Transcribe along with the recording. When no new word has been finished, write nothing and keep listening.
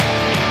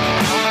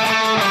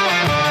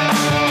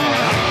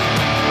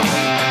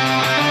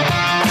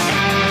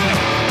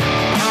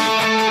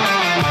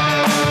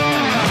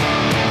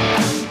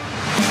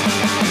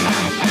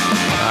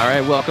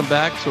welcome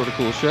back. Sort of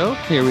Cool Show.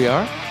 Here we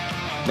are.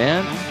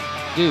 Man,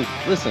 dude,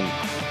 listen,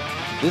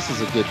 this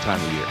is a good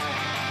time of year.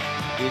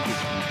 It is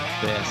the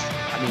best.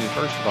 I mean,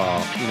 first of all,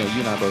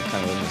 you and I both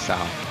kind of live in the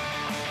South,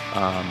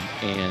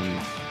 and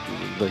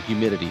the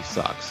humidity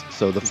sucks.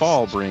 So the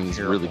fall brings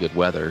really good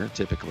weather,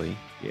 typically.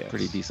 Yes.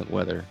 Pretty decent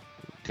weather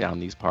down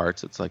these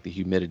parts. It's like the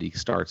humidity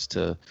starts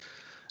to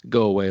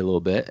go away a little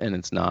bit, and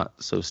it's not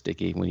so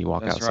sticky when you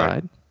walk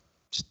outside. Right.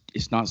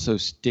 It's not so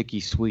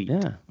sticky sweet.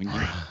 Yeah. When you,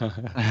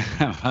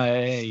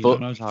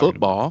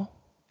 football.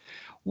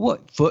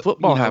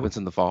 Football happens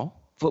in the fall.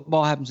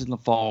 Football happens in the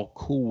fall.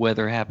 Cool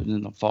weather happens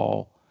in the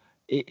fall.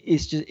 It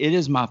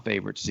is my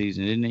favorite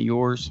season, isn't it?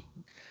 Yours?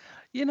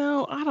 I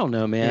don't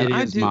know, man.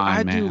 I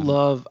do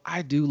love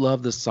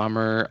the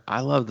summer.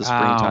 I love the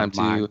springtime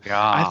too.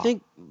 God.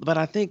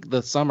 I think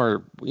the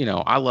summer,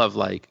 I love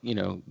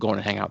going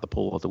to hang out at the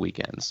pool at the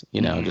weekends,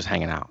 just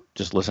hanging out,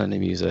 just listening to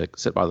music,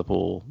 sit by the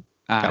pool.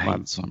 I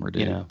hate summer,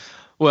 dude.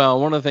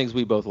 Well, one of the things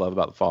we both love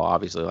about the fall,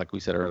 obviously, like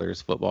we said earlier,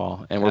 is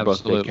football, and we're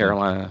both big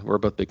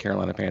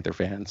Carolina Panther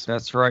fans.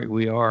 That's right,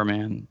 we are,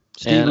 man.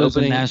 Steve lives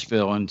in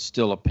Nashville and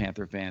still a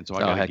Panther fan, so I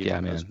gotta give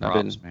him those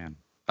props, man.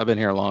 I've been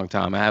here a long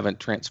time. I haven't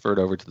transferred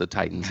over to the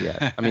Titans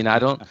yet. I mean, I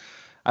don't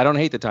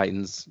hate the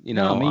Titans.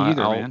 No, me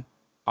either, man.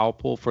 I'll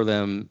pull for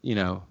them,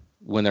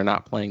 when they're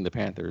not playing the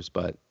Panthers.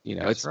 But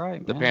That's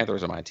right, the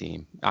Panthers are my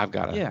team. I've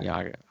got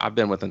to. I've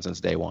been with them since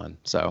day one.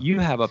 So you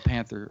have a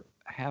Panther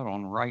hat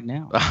on right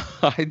now.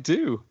 I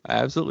do. I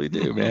absolutely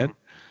do, man.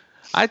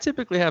 I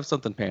typically have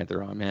something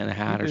Panther on, man, a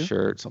hat or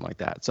shirt, something like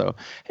that. So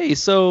hey,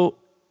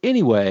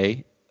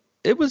 anyway,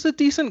 it was a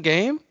decent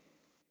game.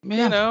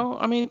 Yeah.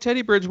 I mean,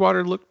 Teddy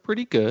Bridgewater looked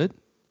pretty good.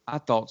 I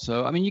thought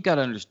so. I mean, you got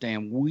to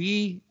understand,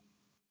 we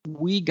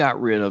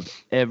got rid of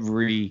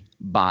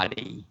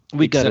everybody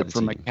except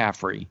for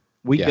McCaffrey.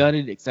 We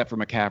gutted except for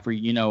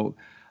McCaffrey.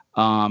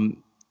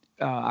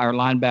 Our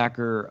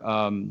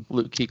linebacker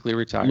Luke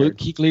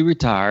Kuechly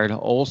retired.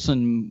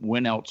 Olsen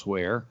went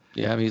elsewhere.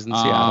 Yeah, he's in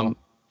Seattle.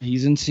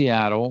 He's in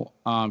Seattle,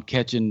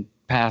 catching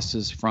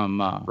passes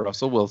from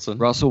Russell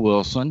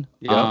Wilson.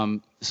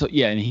 Yep.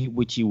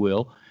 Which he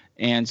will.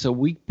 And so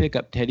we pick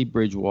up Teddy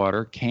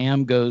Bridgewater.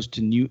 Cam goes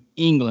to New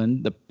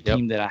England, the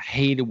team that I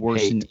hated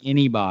worse than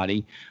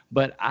anybody.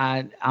 But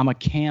I'm a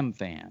Cam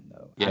fan,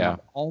 though. Yeah. I've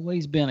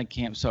always been a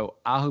Cam, so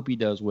I hope he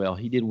does well.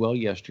 He did well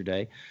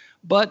yesterday.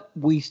 But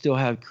we still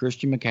have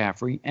Christian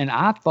McCaffrey. And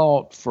I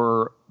thought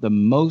for the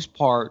most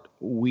part,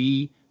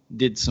 we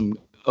did some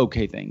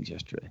okay things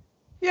yesterday.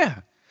 Yeah,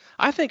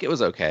 I think it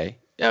was okay.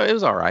 Yeah, it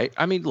was all right.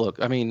 I mean, look,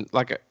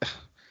 the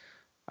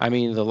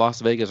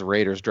Las Vegas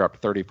Raiders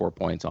dropped 34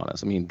 points on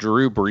us. I mean,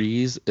 Drew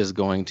Brees is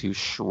going to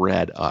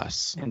shred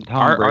us. And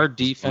our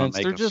defense,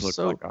 they're just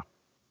so.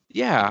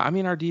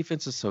 Our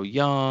defense is so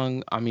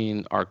young. I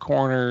mean, our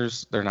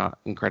corners, they're not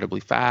incredibly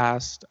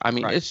fast. I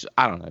mean,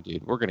 I don't know,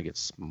 dude. We're gonna get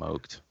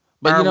smoked.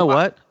 But you know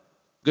what?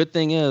 Good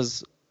thing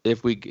is,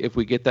 if we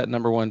get that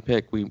number one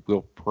pick, we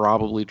will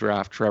probably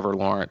draft Trevor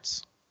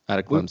Lawrence out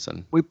of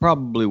Clemson. We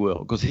probably will,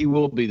 because he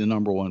will be the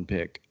number one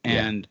pick.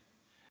 And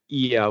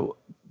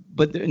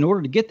but in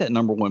order to get that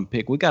number one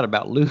pick, we got to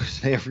about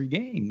lose every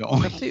game,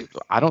 don't we?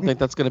 I don't think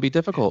that's going to be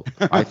difficult.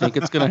 I think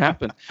it's going to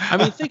happen. I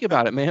mean, think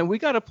about it, man. We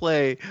got to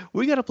play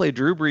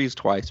Drew Brees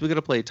twice. We got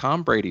to play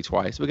Tom Brady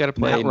twice. We got to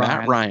play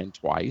Matt Ryan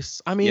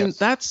twice. I mean,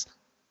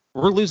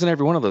 we're losing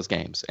every one of those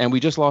games, and we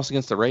just lost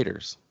against the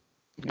Raiders.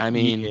 I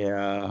mean,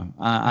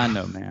 I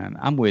know, man.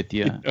 I'm with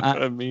you. You know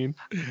what I mean?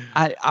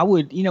 I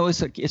would,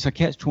 it's a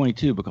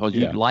catch-22, because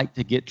you'd like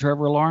to get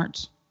Trevor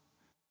Lawrence,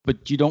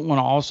 but you don't want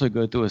to also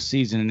go through a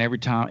season and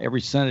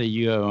every Sunday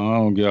you go,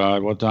 oh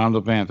God, what time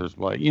the Panthers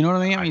play? You know what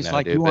I mean? It's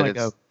like, you want to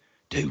go,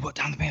 dude, what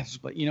time the Panthers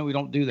play? We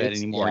don't do that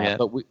anymore yet.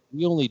 But we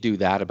only do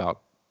that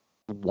about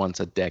once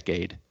a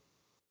decade,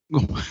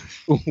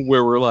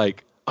 where we're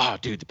like, oh,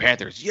 dude, the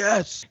Panthers,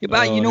 yes. Yeah,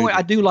 but you know what?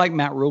 I do like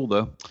Matt Rule,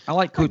 though. I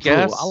like Coach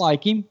Rule. I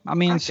like him. I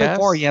mean, so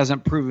far he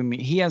hasn't proven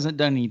me. He hasn't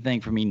done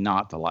anything for me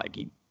not to like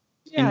him.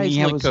 Yeah,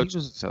 he was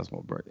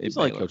successful. He's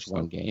only coached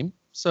one game,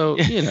 so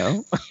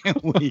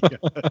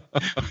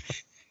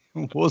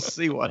we'll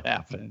see what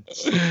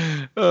happens.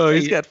 Oh,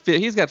 he's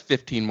got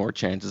 15 more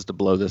chances to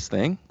blow this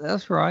thing.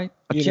 That's right.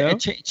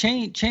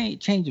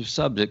 Change of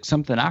subject.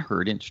 Something I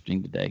heard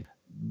interesting today.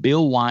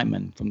 Bill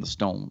Wyman from the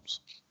Stones.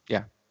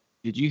 Yeah.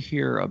 Did you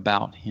hear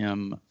about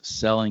him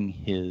selling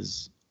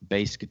his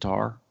bass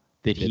guitar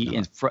that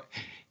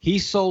he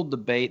sold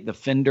the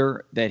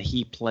Fender that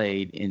he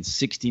played in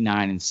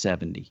 69 and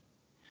 70.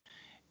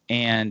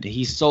 And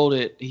he sold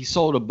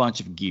a bunch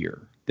of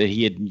gear that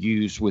he had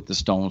used with the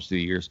Stones through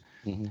the years.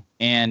 Mm-hmm.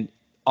 And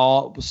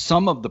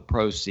some of the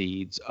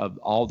proceeds of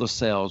all the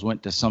sales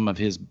went to some of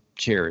his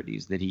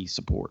charities that he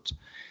supports.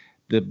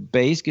 The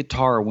bass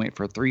guitar went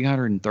for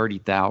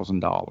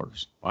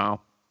 $330,000.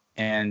 Wow.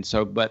 And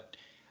so, but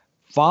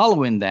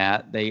following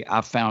that, I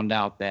found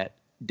out that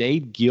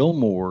Dave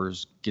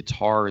Gilmour's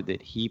guitar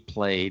that he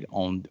played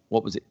on,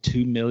 what was it,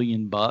 $2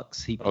 million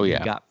he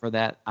got for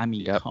that? I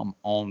mean, come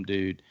on,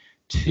 dude.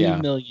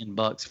 $2 million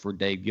for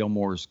Dave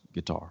Gilmour's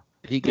guitar.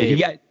 He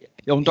got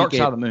on Dark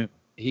Side of the Moon.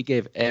 He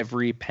gave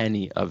every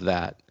penny of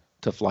that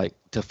to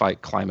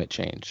fight climate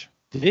change.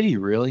 Did he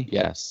really?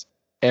 Yes,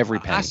 every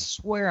penny. I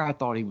swear I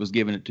thought he was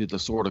giving it to the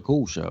Sort of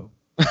Cool show.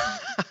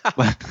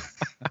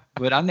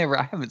 but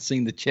I haven't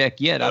seen the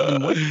check yet. I've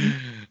been waiting.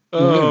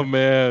 Oh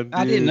man, dude.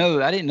 I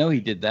didn't know he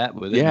did that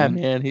with it. Yeah,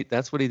 man,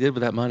 that's what he did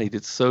with that money.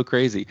 It's so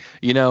crazy.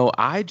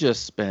 I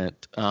just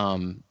spent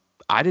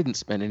I didn't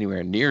spend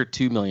anywhere near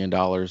 $2 million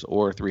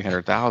or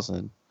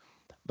 300,000,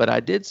 but I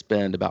did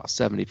spend about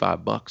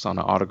 $75 on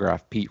an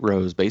autographed Pete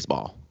Rose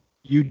baseball.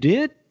 You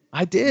did?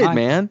 I did,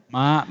 man.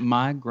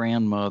 My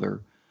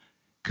grandmother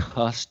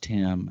cussed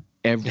him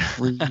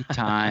every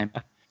time.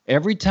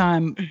 Every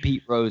time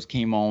Pete Rose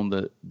came on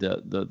the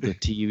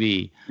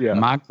TV,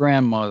 my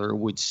grandmother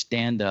would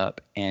stand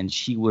up and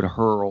she would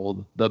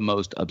hurl the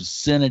most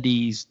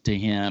obscenities to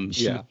him.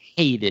 She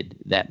hated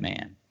that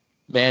man.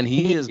 Man,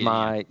 he is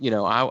my,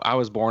 I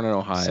was born in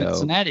Ohio.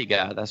 Cincinnati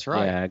guy, that's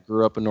right. Yeah, I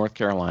grew up in North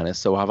Carolina,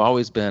 so I've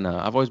always been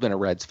a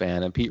Reds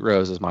fan, and Pete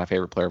Rose is my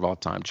favorite player of all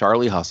time.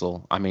 Charlie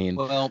Hustle. I mean,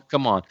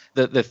 come on.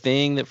 The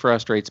thing that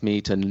frustrates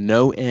me to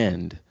no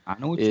end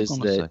is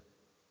that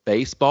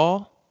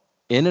baseball,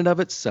 in and of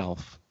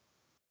itself,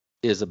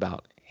 is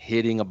about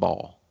hitting a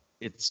ball.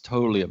 It's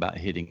totally about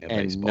hitting a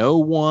baseball. And no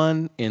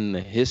one in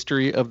the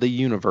history of the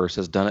universe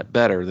has done it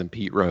better than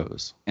Pete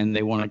Rose. And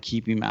they want to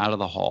keep him out of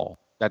the Hall.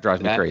 That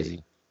drives me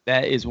crazy.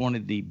 That is one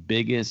of the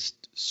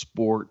biggest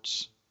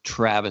sports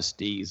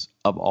travesties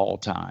of all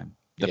time.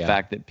 The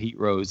fact that Pete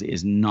Rose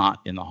is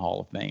not in the Hall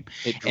of Fame.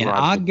 And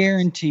I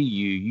guarantee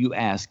you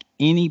ask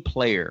any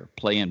player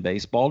playing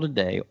baseball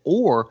today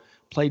or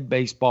played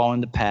baseball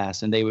in the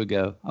past, and they would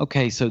go,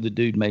 okay, so the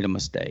dude made a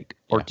mistake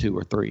or two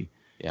or three.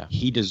 Yeah.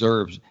 He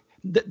deserves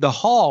the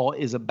Hall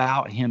is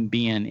about him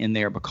being in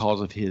there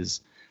because of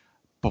his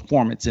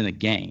performance in a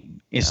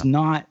game. It's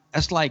not,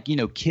 that's like,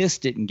 Kiss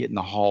didn't get in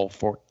the Hall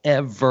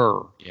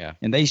forever. Yeah.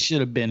 And they should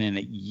have been in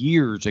it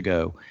years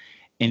ago.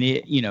 And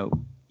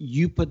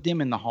you put them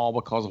in the Hall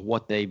because of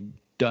what they've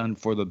done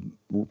for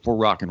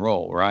rock and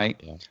roll, right?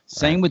 Yeah.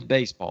 Same with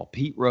baseball.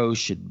 Pete Rose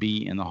should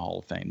be in the Hall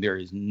of Fame. There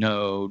is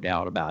no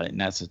doubt about it. And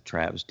that's a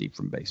travesty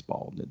from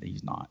baseball that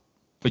he's not.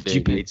 But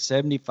you paid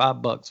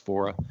 $75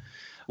 for a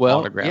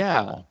autograph.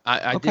 Yeah,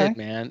 I did,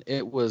 man.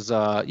 It was,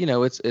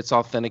 it's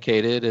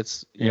authenticated.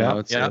 It's,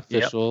 it's an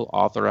official,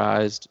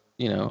 authorized,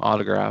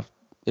 autograph.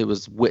 It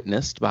was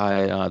witnessed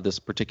by this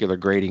particular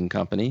grading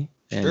company.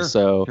 And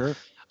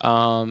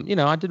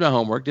I did my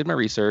homework, did my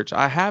research.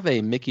 I have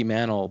a Mickey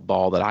Mantle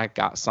ball that I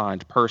got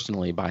signed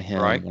personally by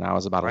him when I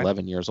was about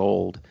 11 years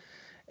old.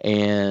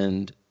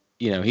 And,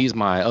 he's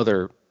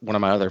one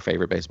of my other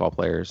favorite baseball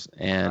players.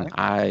 And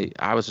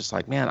I was just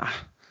like, man,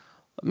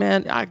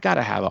 I got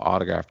to have an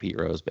autographed Pete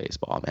Rose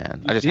baseball,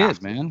 man. I just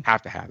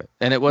have to have it.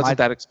 And it wasn't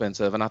that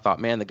expensive. And I thought,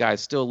 man, the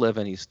guy's still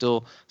living. He's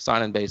still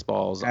signing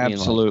baseballs.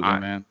 Absolutely,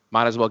 man.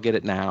 Might as well get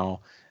it now.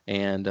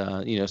 And,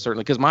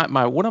 certainly, because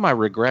one of my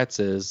regrets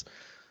is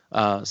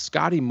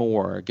Scotty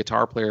Moore,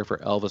 guitar player for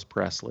Elvis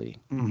Presley,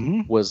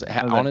 was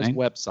on his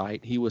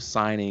website. He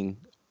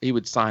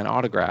would sign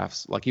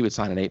autographs, like he would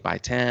sign an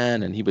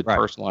 8x10 and he would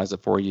personalize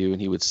it for you and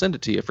he would send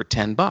it to you for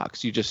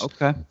 $10. You just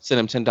send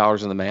him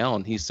 $10 in the mail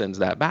and he sends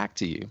that back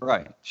to you.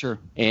 Right. Sure.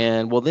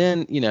 And well,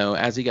 then,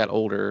 as he got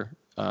older,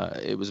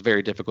 it was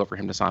very difficult for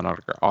him to sign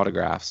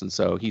autographs. And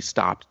so he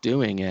stopped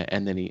doing it.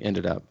 And then he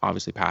ended up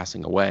obviously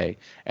passing away.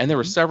 And there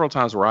were several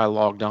times where I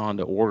logged on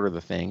to order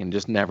the thing and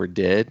just never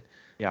did.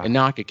 Yeah. And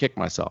now I could kick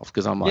myself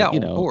because I'm like,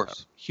 of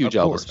course. Huge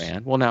Elvis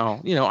fan. Well,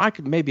 now, I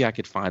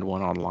could find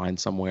one online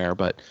somewhere,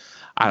 but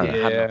I don't know.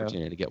 I had an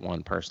opportunity to get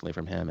one personally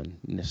from him and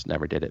just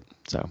never did it.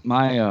 So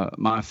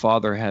my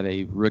father had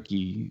a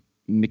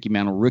Mickey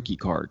Mantle rookie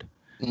card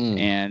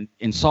and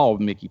saw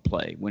Mickey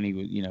play when he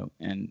was,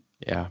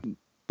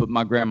 but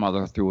my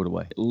grandmother threw it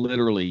away.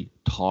 Literally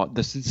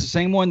this is the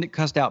same one that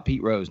cussed out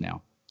Pete Rose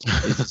now.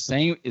 It's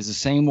the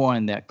same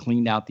one that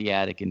cleaned out the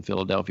attic in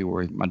Philadelphia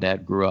where my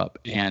dad grew up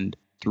and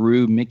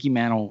threw Mickey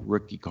Mantle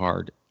rookie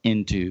card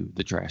into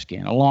the trash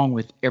can, along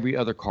with every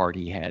other card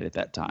he had at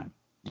that time.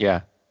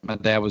 Yeah. My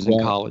dad was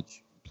in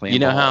college playing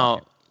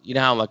ball. You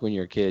know how like when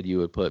you're a kid, you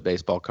would put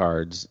baseball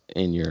cards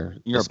in your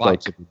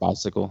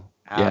bicycle?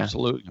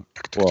 Absolutely.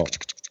 Yeah. Well,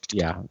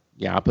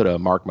 yeah. I put a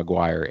Mark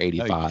McGuire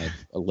 85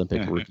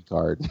 Olympic rookie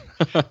card.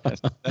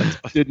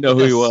 Didn't know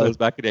who he was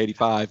back in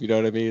 85. You know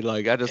what I mean?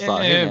 Like I just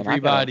thought,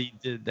 everybody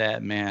did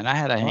that, man. I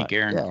had a Hank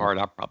Aaron card.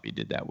 I probably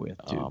did that with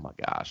too. Oh my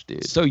gosh,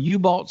 dude. So you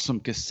bought some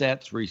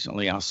cassettes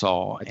recently. I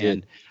saw. I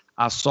did.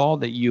 I saw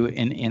that you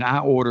and I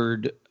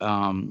ordered.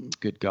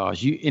 Good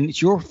gosh, and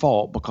it's your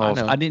fault because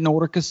I didn't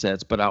order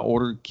cassettes, but I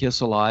ordered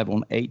Kiss Alive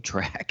on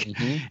 8-track,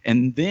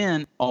 and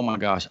then oh my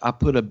gosh, I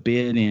put a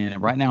bid in.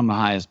 And right now I'm the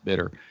highest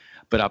bidder,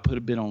 but I put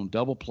a bid on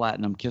double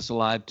platinum Kiss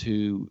Alive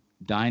 2,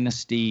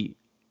 Dynasty,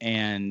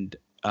 and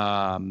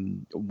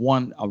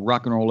one a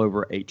Rock and Roll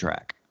Over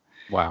 8-track.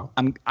 Wow.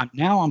 I'm kind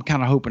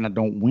of hoping I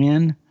don't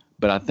win,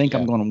 but I think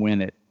I'm going to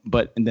win it.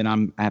 And then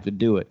I have to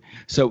do it.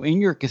 So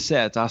in your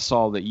cassettes, I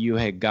saw that you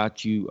had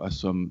got you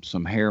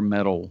some hair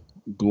metal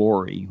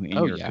glory in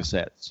your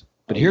cassettes.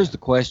 But here's the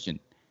question: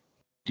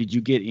 Did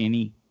you get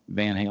any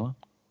Van Halen?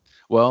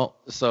 Well,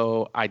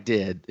 so I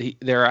did.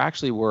 There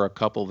actually were a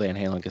couple Van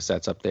Halen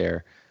cassettes up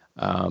there,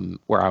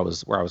 where I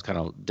was kind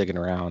of digging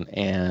around,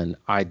 and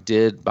I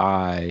did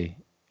buy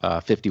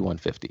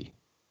 5150.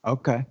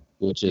 Okay.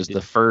 Which is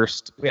the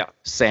first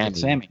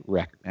Sammy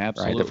record,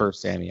 absolutely, right? The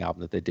first Sammy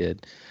album that they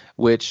did,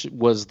 which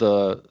was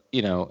the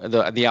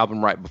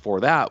album right before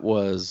that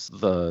was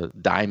the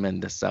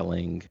diamond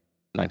selling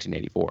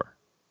 1984.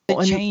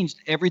 It changed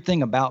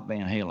everything about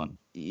Van Halen.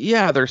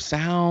 Yeah, their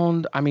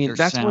sound. I mean,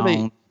 that's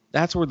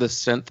where the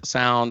synth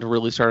sound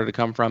really started to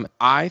come from.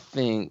 I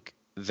think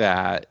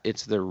that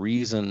it's the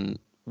reason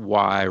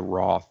why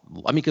Roth.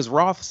 I mean, because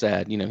Roth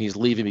said, he's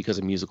leaving because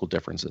of musical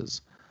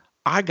differences.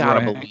 I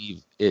gotta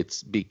believe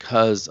it's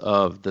because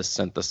of the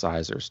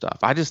synthesizer stuff.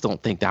 I just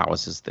don't think that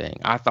was his thing.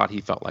 I thought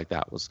he felt like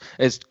that was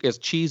as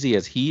cheesy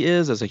as he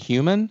is as a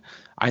human.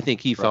 I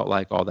think he felt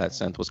like all that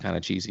synth was kind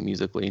of cheesy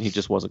musically, and he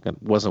just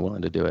wasn't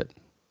willing to do it.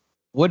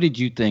 What did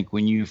you think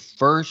when you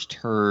first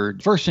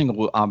heard? First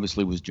single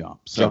obviously was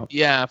Jump. So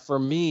yeah, for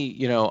me,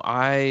 in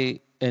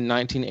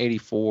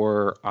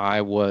 1984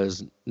 I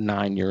was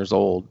 9 years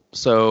old.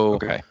 So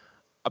okay.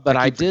 But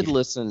I did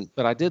listen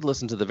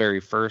to the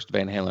very first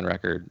Van Halen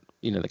record,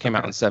 that came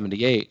out in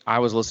 78. I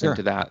was listening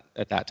to that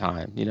at that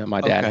time. My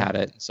dad had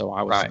it, so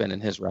I was spinning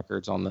his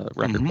records on the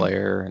record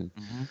player,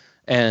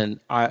 and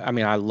I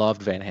mean, I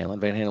loved Van Halen.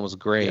 Van Halen was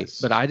great,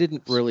 but I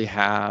didn't really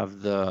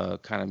have the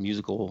kind of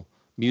musical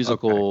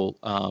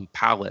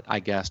palette, I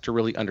guess, to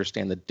really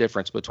understand the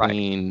difference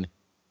between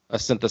a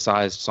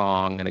synthesized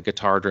song and a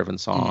guitar-driven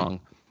song.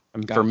 I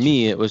mean, for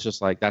me, it was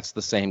just like, that's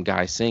the same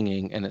guy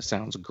singing, and it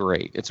sounds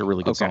great. It's a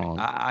really good song.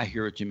 I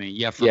hear what you mean.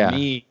 Yeah, for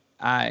me,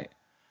 I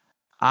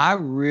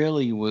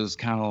really was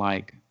kind of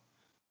like,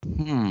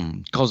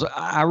 because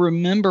I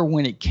remember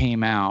when it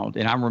came out,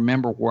 and I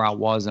remember where I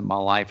was in my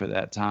life at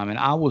that time, and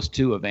I was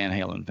too a Van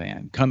Halen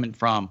fan, coming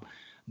from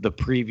the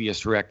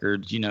previous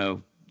records,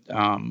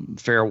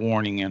 Fair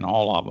Warning and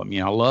all of them.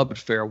 I loved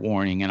Fair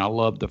Warning, and I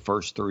loved the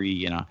first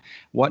three, and I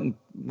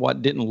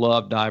didn't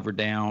love Diver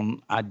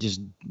Down. I just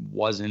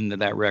wasn't into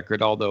that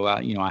record, although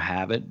I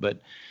have it.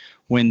 But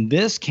when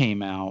this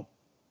came out,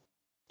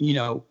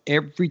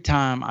 every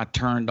time I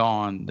turned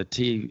on the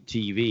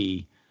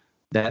TV,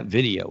 that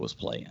video was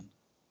playing.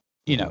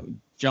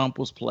 Jump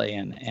was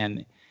playing,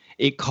 and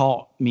it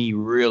caught me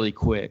really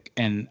quick,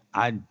 and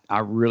I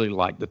really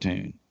liked the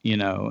tune.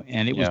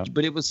 And it was,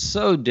 but it was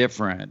so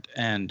different.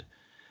 And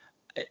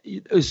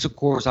it was, of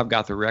course, I've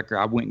got the record.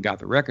 I went and got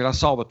the record. I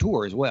saw the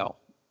tour as well.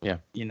 Yeah.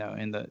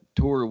 And the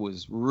tour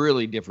was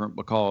really different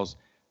because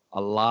a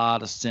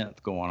lot of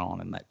synth going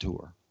on in that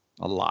tour.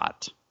 A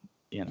lot.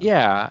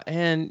 Yeah.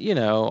 And,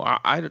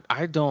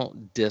 I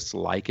don't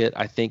dislike it.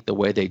 I think the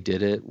way they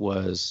did it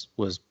was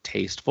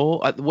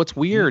tasteful. What's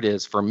weird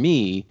is, for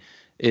me,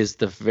 is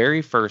the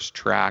very first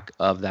track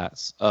of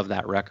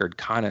that record,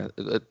 kind of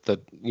the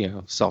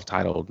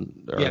self-titled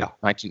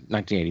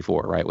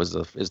 1984, right, is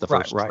the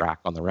first track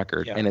on the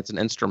record, and it's an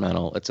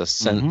instrumental. It's a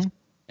synth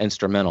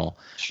instrumental,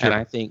 and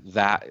I think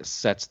that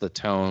sets the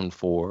tone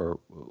for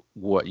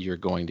what you're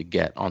going to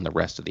get on the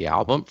rest of the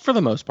album. For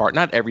the most part,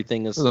 not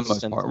everything is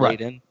synth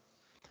laden,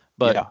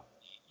 but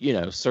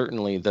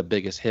certainly the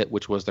biggest hit,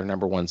 which was their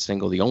number one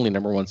single, the only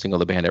number one single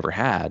the band ever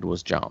had,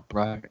 was Jump.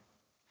 Right.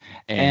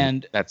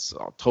 And that's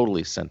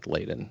totally synth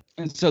laden.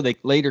 And so they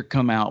later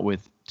come out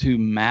with two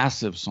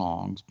massive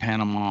songs,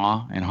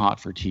 Panama and Hot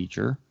for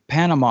Teacher.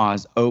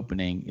 Panama's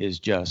opening is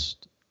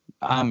just,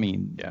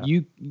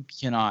 you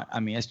cannot,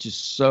 it's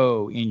just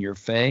so in your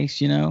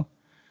face,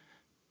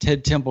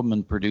 Ted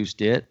Templeman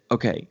produced it.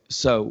 Okay,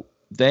 so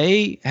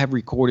they have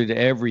recorded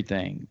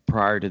everything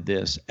prior to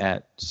this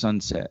at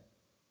Sunset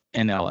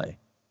in LA,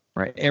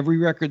 right? Every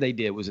record they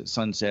did was at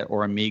Sunset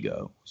or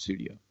Amigo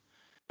Studio.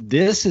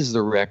 This is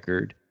the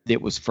record that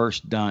was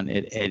first done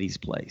at Eddie's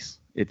place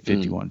at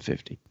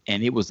 5150,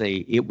 and it was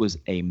a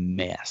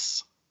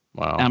mess.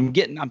 Wow. I'm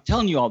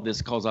telling you all this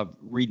because I'm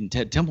reading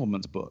Ted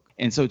Templeman's book,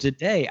 and so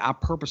today I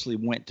purposely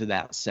went to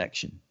that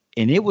section,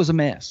 and it was a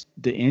mess.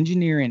 The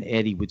engineer and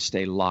Eddie would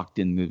stay locked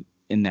in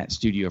that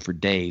studio for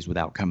days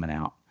without coming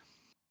out.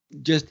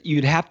 Just,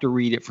 you'd have to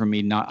read it from me.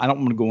 I don't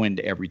want to go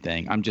into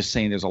everything. I'm just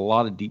saying there's a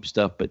lot of deep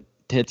stuff, but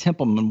Ted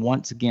Templeman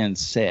once again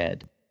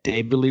said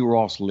David Lee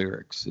Roth's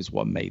lyrics is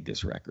what made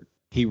this record.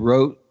 He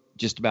wrote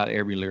just about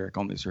every lyric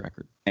on this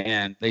record.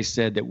 And they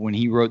said that when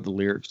he wrote the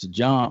lyrics to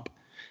Jump,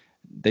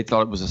 they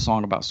thought it was a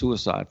song about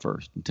suicide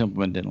first, and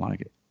Templeman didn't like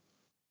it.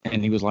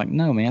 And he was like,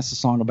 no, man, it's a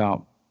song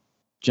about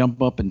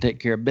jump up and take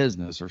care of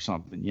business or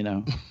something,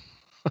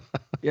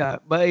 Yeah,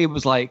 but it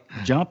was like,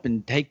 jump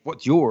and take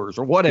what's yours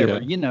or whatever,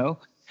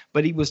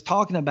 But he was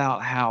talking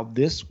about how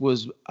this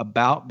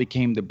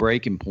became the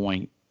breaking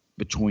point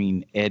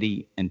between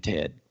Eddie and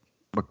Ted,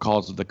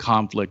 because of the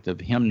conflict of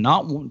him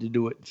not wanting to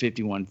do it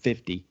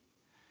 5150,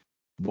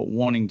 but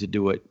wanting to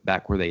do it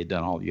back where they had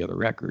done all the other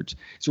records.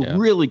 So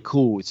really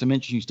cool. It's some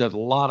interesting stuff. A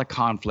lot of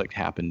conflict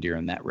happened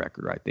during that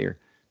record right there.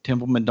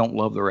 Templeman don't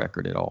love the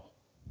record at all.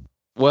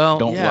 Well,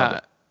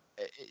 love it.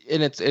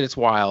 and it's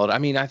wild. I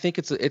mean, I think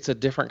it's a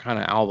different kind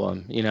of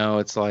album. You know,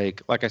 it's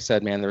like I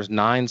said, man. There's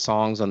 9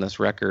 songs on this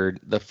record.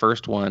 The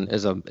first one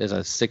is a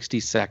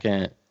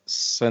 60-second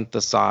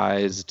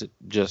synthesized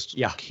just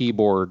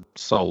keyboard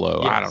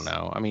solo. Yes. I don't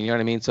know. I mean, you know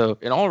what I mean? So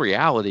in all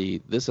reality,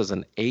 this is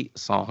an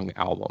 8-song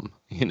album.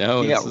 You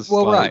know? Yeah.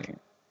 Well, like, right.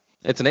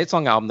 It's an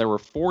 8-song album. There were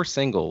 4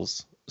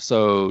 singles.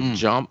 So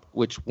Jump,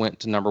 which went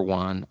to number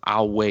 1.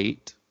 I'll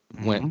Wait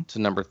went to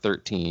number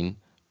 13.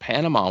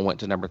 Panama went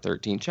to number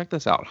 13. Check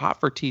this out. Hot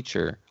for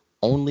Teacher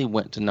only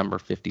went to number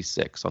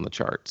 56 on the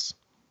charts.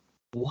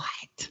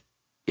 What?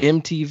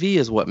 MTV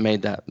is what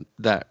made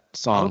that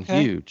song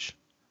huge.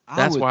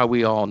 That's why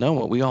we all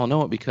know it. We all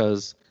know it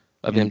because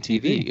of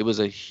MTV. It was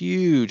a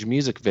huge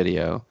music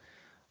video,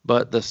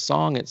 but the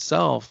song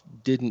itself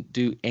didn't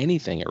do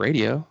anything at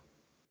radio.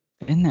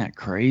 Isn't that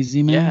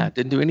crazy, man? Yeah, it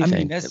didn't do anything. I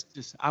mean, that's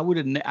just, I would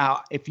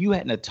have, if you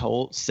hadn't have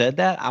said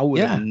that, I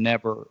would have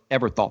never,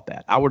 ever thought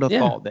that. I would have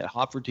thought that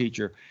Hot for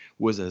Teacher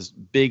was a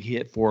big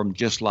hit for him,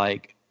 just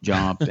like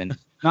Jump, and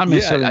not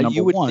necessarily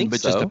number 1,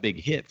 but just a big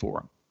hit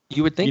for him.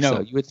 You would think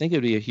so. You would think it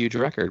would be a huge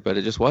record, but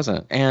it just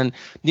wasn't. And,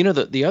 you know,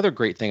 the other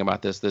great thing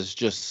about this is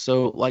just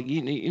so, like,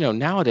 you know,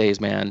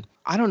 nowadays, man,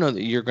 I don't know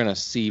that you're going to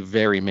see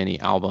very many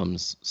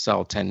albums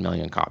sell 10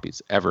 million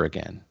copies ever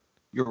again.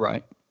 You're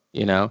right.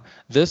 You know,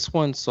 this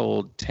one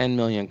sold 10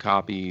 million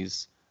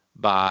copies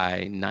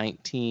by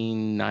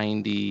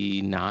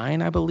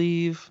 1999, I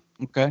believe.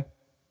 Okay.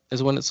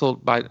 Is when it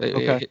sold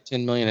it hit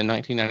 10 million in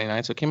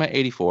 1999. So it came out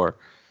 84.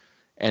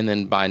 And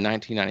then by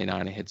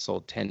 1999, it had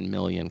sold 10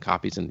 million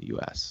copies in the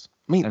U.S.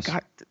 I mean,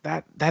 God,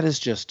 that is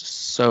just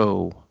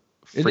so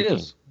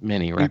freaking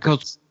many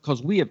records.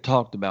 Because we have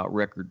talked about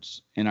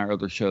records in our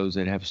other shows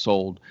that have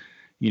sold,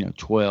 you know,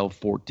 12,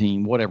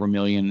 14, whatever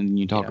million. And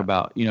you talk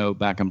about, you know,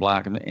 Back in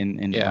Black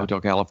and Hotel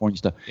California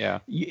stuff. Yeah.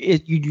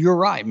 You're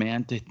right,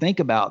 man. To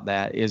think about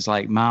that is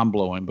like mind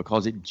blowing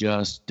because it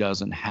just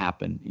doesn't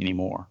happen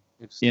anymore.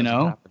 You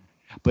know? Happen.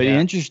 But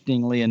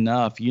interestingly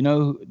enough, you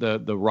know,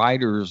 the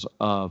writers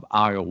of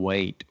I'll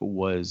Wait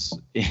was,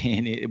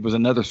 and it was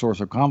another source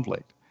of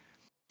conflict.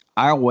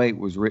 I'll Wait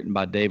was written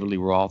by David Lee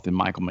Roth and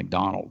Michael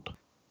McDonald.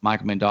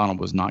 Michael McDonald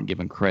was not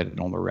given credit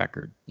on the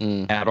record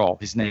at all.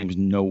 His name's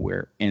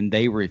nowhere. And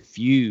they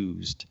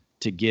refused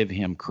to give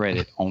him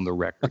credit on the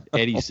record.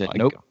 Eddie said,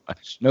 nope,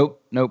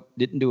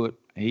 didn't do it.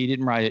 He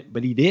didn't write it,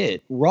 but he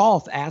did.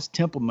 Roth asked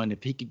Templeman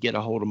if he could get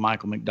a hold of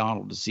Michael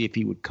McDonald to see if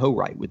he would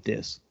co-write with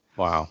this.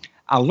 Wow.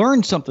 I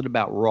learned something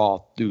about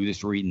Roth through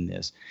this reading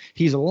this.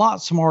 He's a lot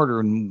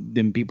smarter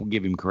than people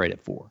give him credit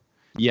for.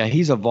 Yeah,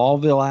 he's a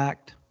vaudeville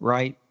act,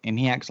 right? And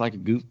he acts like a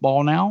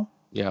goofball now.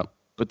 Yeah.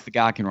 But the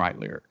guy can write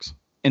lyrics.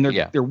 And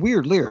they're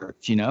weird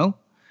lyrics, you know?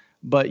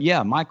 But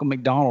yeah, Michael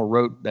McDonald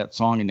wrote that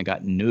song and they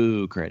got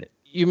no credit.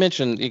 You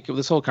mentioned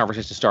this whole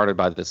conversation started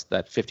by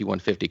that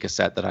 5150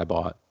 cassette that I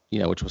bought, you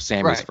know, which was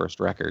Sammy's first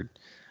record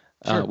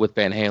with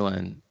Van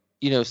Halen.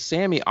 You know,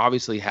 Sammy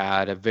obviously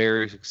had a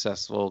very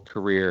successful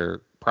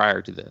career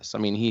prior to this. I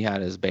mean, he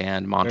had his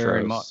band Montrose.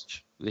 Very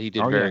much. He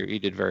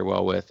did very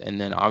well with,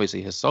 and then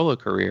obviously his solo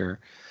career.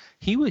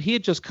 He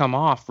had just come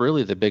off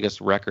really the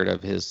biggest record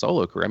of his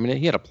solo career. I mean,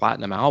 he had a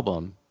platinum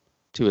album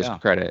to his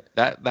credit.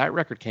 That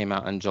record came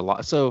out in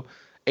July. So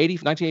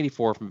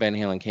 1984 from Van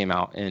Halen came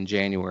out in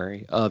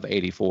January of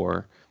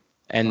 84.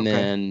 And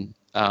then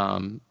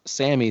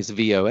Sammy's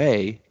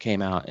VOA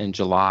came out in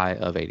July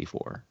of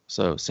 84.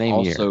 So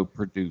same year. Also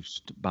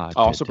produced by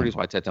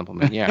Ted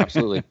Templeman. Yeah,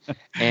 absolutely.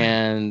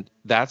 And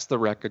that's the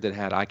record that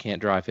had I Can't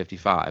Drive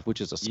 55,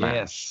 which is a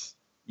smash.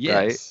 Yes.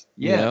 Right? Yes.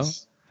 You know?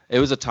 It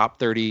was a top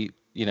 30,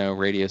 you know,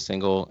 radio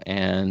single,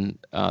 and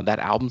that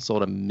album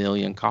sold 1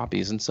 million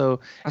copies. And so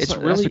that's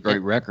a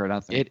great record, I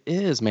think. It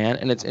is, man.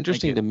 And it's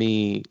interesting to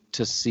me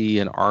to see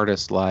an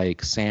artist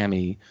like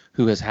Sammy,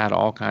 who has had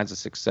all kinds of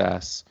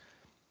success,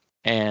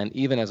 and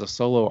even as a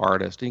solo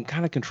artist, he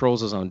kind of controls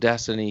his own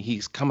destiny.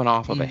 He's coming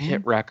off of a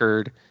hit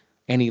record,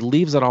 and he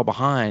leaves it all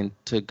behind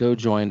to go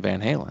join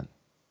Van Halen.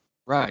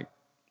 Right.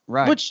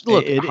 Which,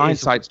 look,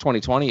 hindsight's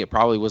 2020. It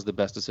probably was the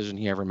best decision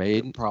he ever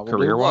made,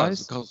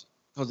 career-wise. Because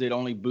it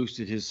only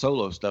boosted his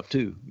solo stuff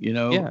too, you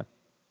know? Yeah.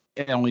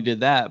 It only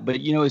did that.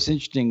 But, you know, it's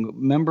interesting.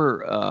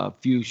 Remember a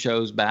few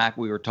shows back,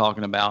 we were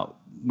talking about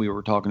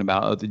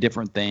the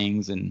different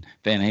things, and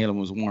Van Halen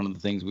was one of the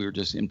things we were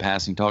just in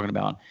passing talking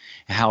about,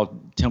 how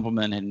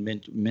Templeman had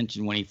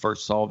mentioned when he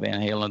first saw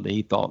Van Halen that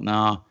he thought,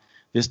 nah,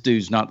 this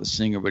dude's not the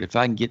singer, but if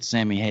I can get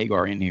Sammy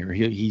Hagar in here,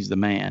 he's the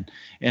man.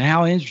 And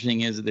how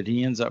interesting is it that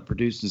he ends up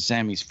producing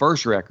Sammy's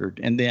first record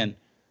and then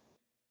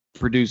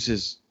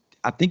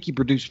I think he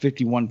produced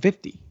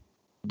 5150.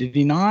 Did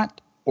he not?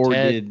 Or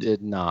Ted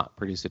did not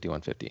produce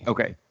 5150.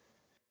 Okay.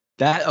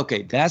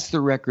 That's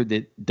the record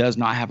that does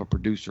not have a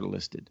producer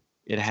listed.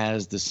 It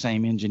has the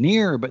same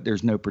engineer, but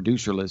there's no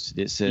producer listed.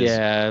 It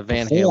says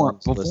Van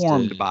Halen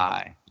performed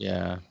by.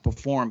 Yeah.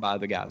 Performed by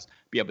the guys.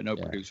 Yeah, but no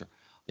producer.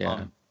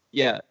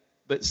 Yeah.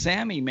 But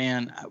Sammy,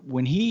 man,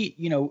 when he,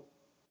 you know,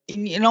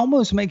 it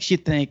almost makes you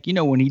think, you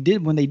know,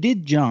 when they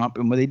did Jump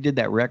and when they did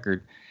that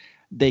record,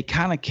 they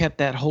kind of kept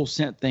that whole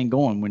scent thing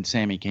going when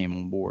Sammy came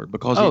on board,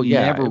 because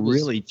it was,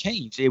 really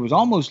changed. It was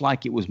almost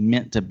like it was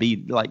meant to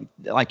be,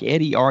 like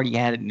Eddie already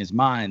had it in his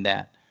mind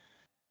that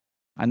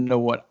I know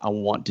what I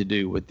want to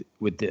do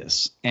with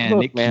this, and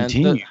look, it man,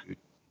 continued.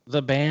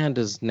 The band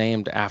is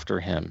named after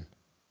him.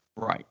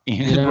 Right.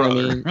 You know what I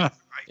mean? Him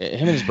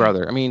and his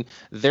brother. I mean,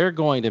 they're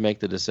going to make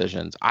the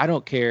decisions. I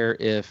don't care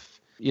if,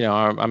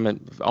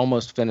 I'm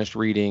almost finished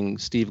reading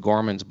Steve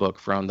Gorman's book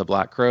from the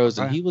Black Crowes,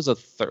 and he was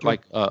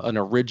an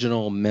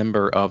original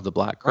member of the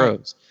Black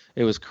Crowes.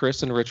 Right. It was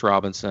Chris and Rich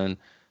Robinson,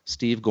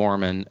 Steve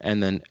Gorman,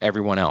 and then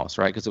everyone else,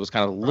 right? Because it was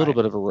kind of a little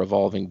bit of a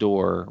revolving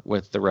door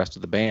with the rest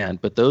of the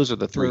band. But those are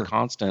the three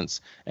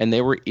constants, and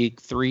they were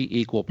three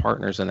equal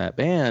partners in that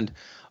band.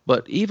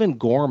 But even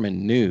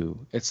Gorman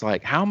knew, it's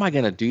like, how am I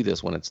going to do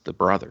this when it's the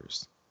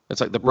brothers?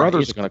 It's like the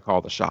brothers are going to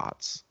call the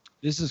shots.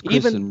 This is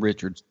Chris and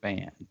Richard's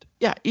band.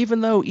 Yeah,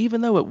 even though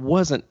it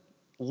wasn't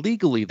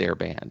legally their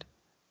band,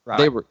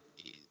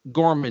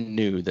 Gorman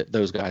knew that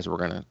those guys were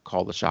going to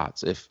call the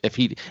shots.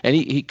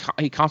 He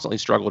constantly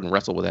struggled and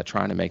wrestled with that,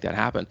 trying to make that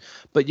happen.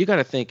 But you got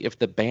to think, if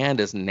the band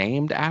is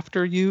named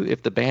after you,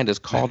 if the band is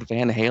called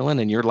Van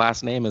Halen and your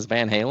last name is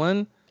Van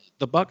Halen,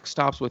 the buck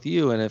stops with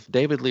you. And if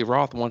David Lee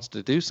Roth wants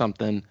to do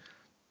something,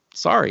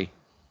 sorry.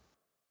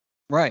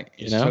 Right.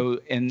 So,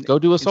 and go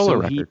do a solo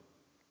record,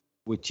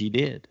 which he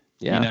did.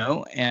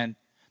 Yeah. And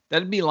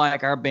that'd be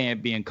like our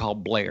band being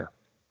called Blair.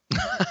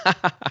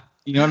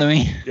 You know what I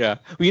mean? Yeah.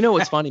 Well,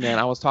 what's funny, man?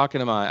 I was talking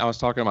to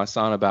my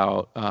son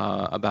about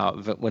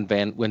when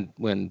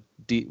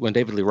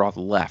David Lee Roth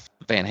left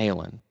Van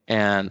Halen,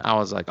 and I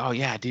was like, oh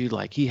yeah, dude,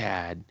 like he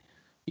had,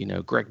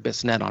 Greg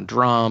Bissonette on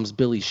drums,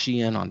 Billy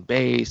Sheehan on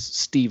bass,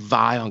 Steve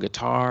Vai on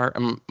guitar.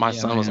 And my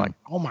son was like,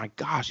 oh my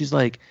gosh, he's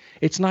like,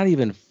 it's not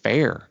even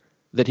fair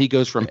that he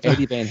goes from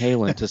Eddie Van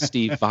Halen to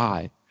Steve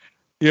Vai.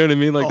 You know what I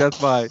mean? Like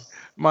that's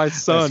my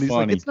son. He's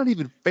funny. Like, it's not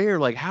even fair.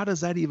 Like, how does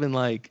that even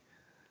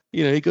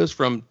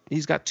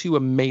he's got two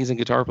amazing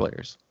guitar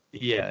players.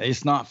 Yeah,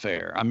 it's not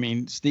fair. I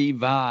mean, Steve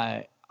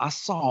Vai, I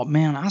saw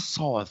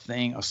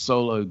a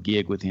solo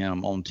gig with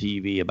him on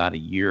TV about a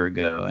year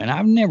ago, and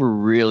I've never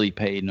really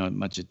paid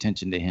much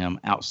attention to him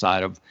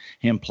outside of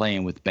him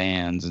playing with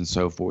bands and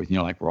so forth,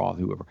 like Roth,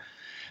 whoever.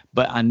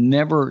 But I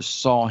never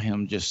saw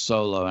him just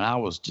solo, and I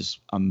was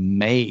just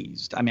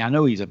amazed. I mean, I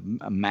know he's a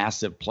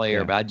massive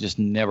player, but I just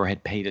never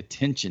had paid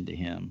attention to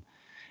him.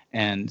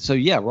 And so,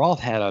 Roth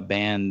had a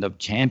band of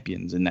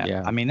champions in that.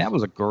 Yeah. I mean, that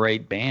was a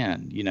great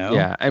band,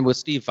 Yeah, and with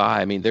Steve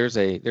Vai, I mean, there's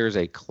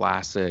a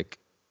classic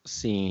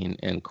scene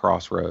in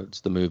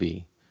Crossroads, the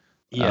movie.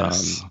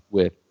 Yes.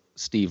 With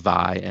Steve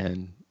Vai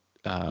and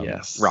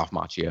Ralph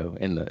Macchio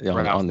in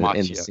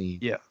the scene.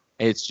 Yeah.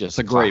 It's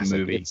a great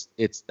movie.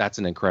 That's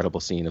an incredible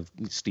scene of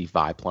Steve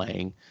Vai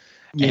playing.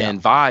 Yeah. And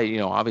Vai,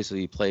 obviously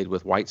he played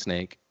with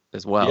Whitesnake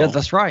as well. Yeah,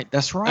 that's right.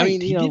 I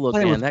mean, look,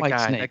 man,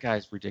 that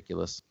guy's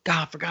ridiculous.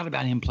 God, I forgot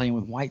about him playing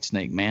with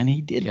Whitesnake, man.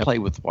 He did play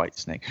with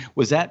Whitesnake.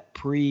 Was that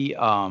pre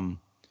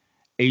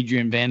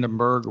Adrian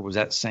Vandenberg, or was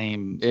that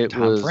same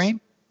time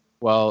frame?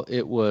 Well,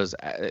 it was.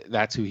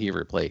 That's who he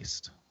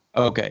replaced.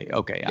 Okay.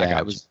 Yeah,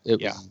 it was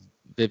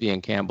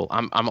Vivian Campbell.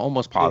 I'm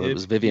almost positive it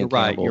was Vivian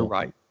Campbell. You're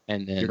right.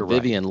 And then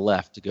Vivian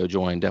left to go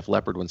join Def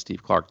Leppard when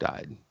Steve Clark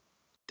died.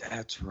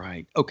 That's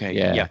right. Okay.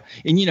 Yeah.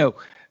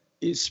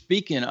 And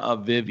speaking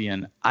of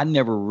Vivian, I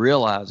never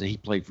realized that he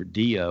played for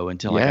Dio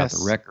until I got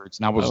the records.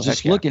 And I was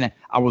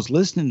I was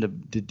listening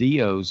to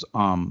Dio's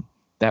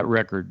that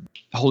record,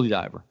 Holy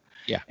Diver.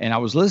 Yeah. And I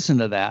was listening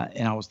to that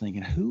and I was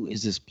thinking, who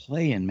is this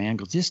playing, man?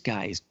 Because this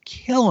guy is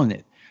killing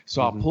it.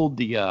 So I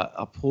pulled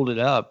it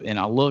up and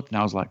I looked and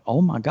I was like,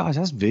 oh my gosh,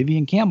 that's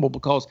Vivian Campbell,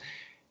 because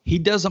he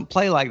doesn't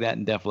play like that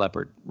in Def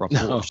Leppard, of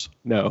course.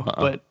 No.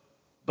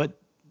 But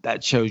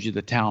that shows you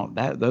the talent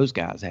that those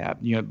guys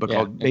have,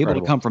 because able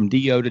to come from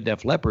Dio to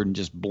Def Leppard and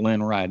just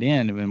blend right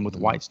in, and with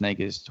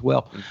Whitesnake as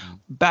well. Mm-hmm.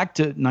 Back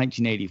to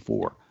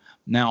 1984.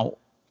 Now,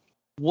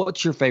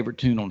 what's your favorite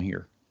tune on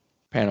here?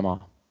 Panama.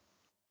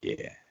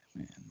 Yeah,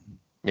 man.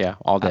 Yeah,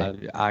 all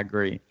day. I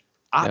agree.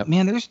 I'll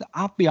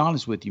be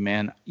honest with you,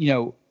 man.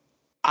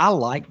 I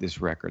like this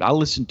record. I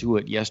listened to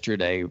it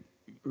yesterday,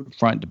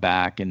 front to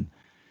back, and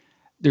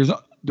there's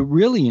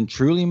really and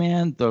truly,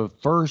 man, the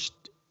first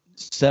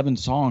 7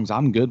 songs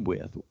I'm good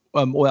with.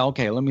 Let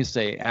me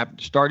say,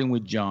 starting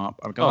with Jump,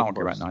 because I don't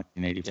care about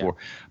 1984,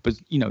 but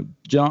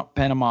Jump,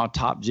 Panama,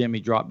 Top Jimmy,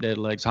 Drop Dead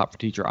Legs, Hot for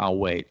Teacher, I'll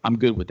Wait. I'm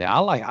good with that.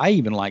 I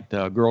even like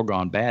the Girl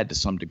Gone Bad to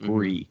some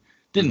degree.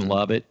 Didn't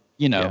love it,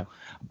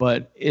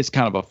 but it's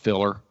kind of a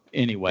filler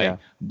anyway. Yeah.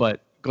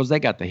 But because they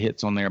got the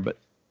hits on there. But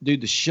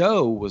dude, the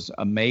show was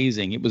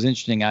amazing. It was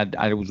interesting.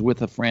 I was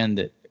with a friend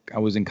that I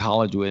was in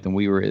college with, and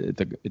we were at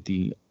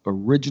the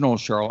original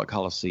Charlotte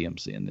Coliseum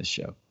seeing this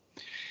show,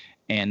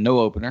 and no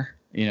opener,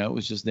 it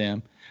was just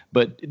them.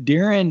 But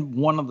during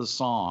one of the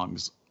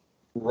songs,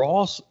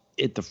 Roth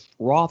is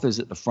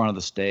at the front of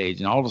the stage,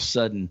 and all of a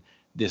sudden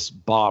this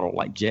bottle,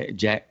 like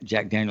Jack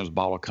Daniel's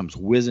bottle, comes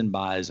whizzing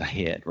by his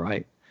head,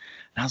 right?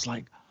 And I was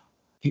like,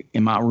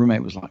 And my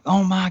roommate was like,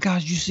 "Oh my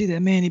gosh, you see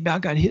that man? He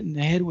about got hit in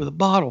the head with a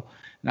bottle."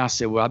 And I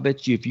said, "Well, I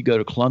bet you if you go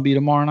to Columbia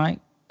tomorrow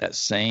night, that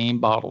same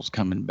bottle's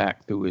coming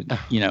back through it,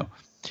 you know."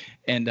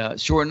 And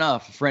sure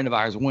enough, a friend of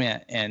ours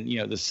went, and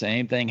the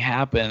same thing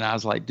happened. And I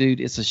was like, "Dude,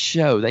 it's a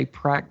show. They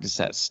practice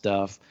that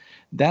stuff.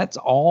 That's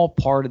all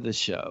part of the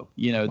show.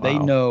 They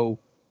Wow. know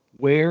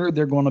where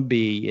they're going to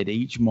be at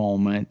each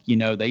moment.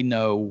 They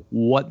know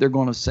what they're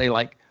going to say.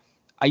 Like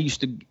I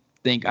used to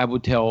think I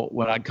would tell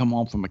when I'd come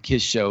home from a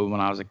Kiss show when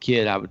I was a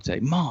kid, I would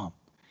say, "Mom,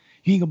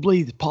 you ain't gonna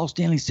believe that Paul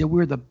Stanley said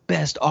we're the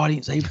best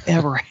audience they've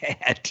ever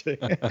had."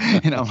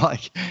 And I'm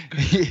like,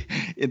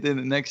 and then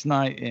the next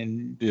night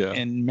in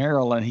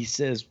Maryland, he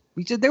said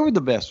they were the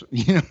best,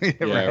 we ever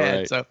had.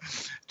 Right. So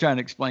trying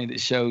to explain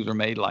that shows are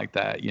made like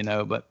that,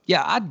 But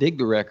yeah, I dig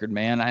the record,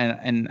 man.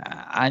 And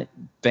I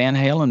Van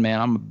Halen, man,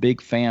 I'm a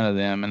big fan of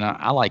them, and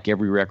I like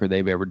every record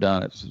they've ever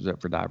done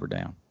except for Diver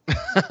Down.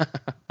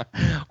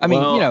 I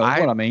mean, what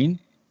I mean.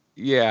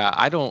 Yeah,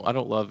 I don't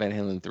love Van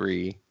Halen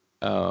 3.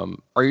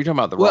 Are you talking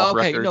about the rock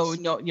records?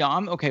 No, yeah,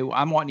 I'm okay.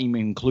 I wasn't even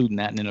including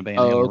that in a Van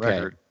Halen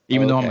record,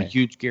 even though I'm a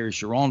huge Gary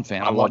Sharon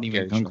fan. I wasn't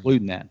even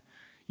including that.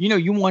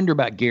 You wonder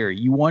about Gary.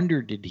 You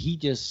wonder, did he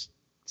just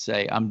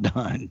say, "I'm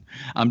done.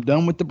 I'm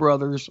done with the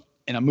brothers,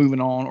 and I'm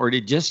moving on," or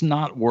did it just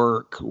not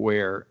work?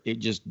 Where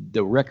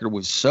the record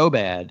was so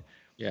bad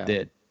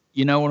that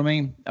you know what I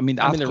mean? I mean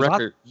the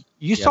record.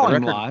 You saw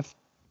him live.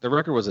 The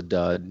record was a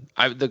dud.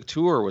 The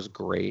tour was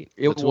great.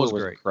 The tour was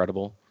great.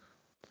 Incredible.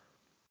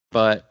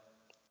 But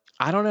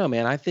I don't know,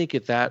 man. I think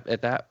at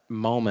that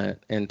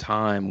moment in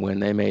time when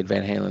they made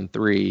Van Halen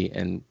 3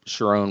 and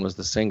Sharon was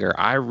the singer,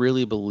 I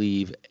really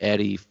believe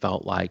Eddie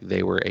felt like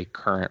they were a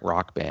current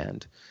rock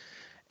band.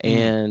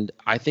 And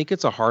I think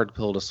it's a hard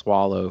pill to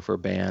swallow for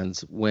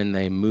bands when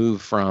they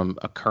move from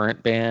a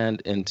current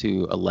band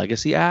into a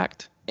legacy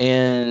act.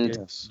 And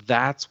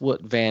that's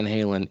what Van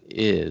Halen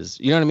is.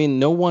 You know what I mean?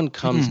 No one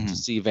comes to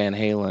see Van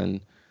Halen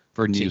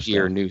to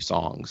hear new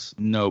songs.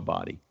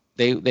 Nobody.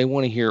 They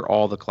want to hear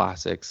all the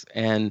classics.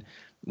 And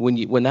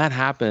when that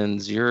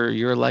happens,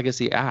 you're a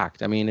legacy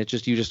act. I mean, you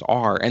just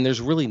are. And there's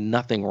really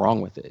nothing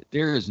wrong with it.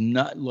 There is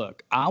not.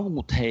 Look, I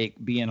will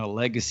take being a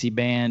legacy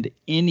band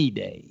any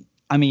day.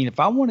 I mean, if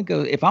I'm going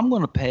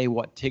to pay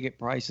what ticket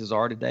prices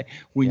are today,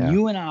 when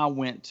you and I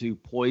went to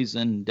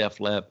Poison, Def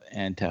Leppard,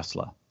 and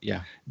Tesla.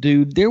 Yeah.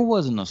 Dude, there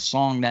wasn't a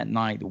song that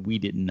night that we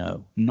didn't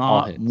know.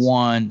 Not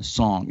one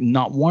song.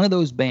 Not one of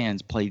those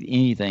bands played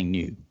anything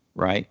new,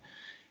 right?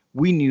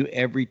 We knew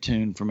every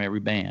tune from every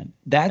band.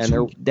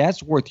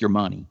 That's worth your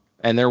money.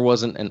 And there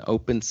wasn't an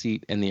open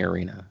seat in the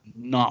arena.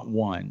 Not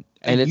one.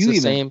 And it's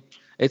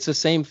the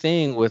same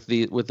thing with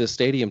the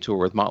stadium tour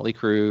with Motley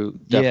Crue,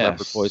 Def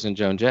Leppard, Poison,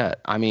 Joan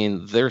Jett. I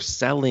mean, they're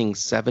selling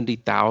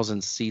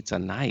 70,000 seats a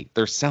night.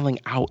 They're selling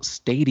out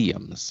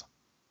stadiums.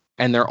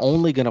 And they're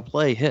only going to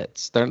play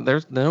hits.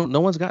 No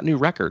one's got new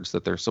records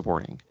that they're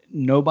supporting.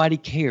 Nobody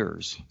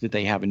cares that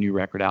they have a new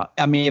record out.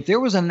 I mean, if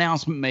there was an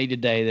announcement made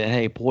today that,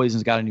 hey,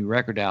 Poison's got a new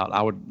record out,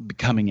 I would be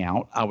coming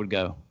out. I would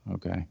go,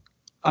 okay.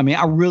 I mean,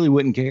 I really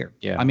wouldn't care.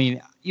 Yeah. I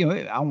mean,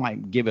 I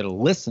might give it a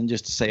listen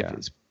just to say if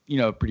it's,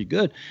 pretty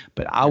good.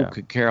 But I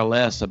could care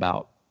less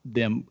about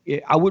them.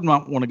 I would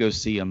not want to go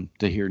see them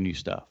to hear new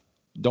stuff.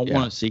 Don't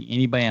want to see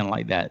any band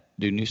like that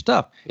do new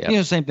stuff.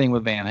 Yep. Same thing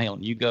with Van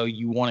Halen. You go,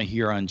 you want to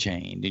hear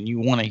Unchained, and you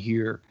want to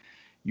hear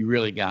You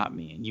Really Got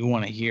Me, and you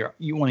want to hear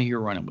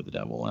Running with the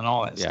Devil and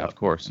all that stuff. Yeah, of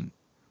course.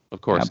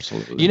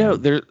 Absolutely.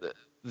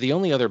 The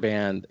only other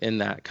band in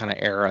that kind of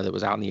era that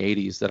was out in the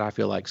 80s that I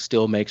feel like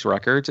still makes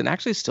records and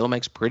actually still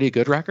makes pretty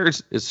good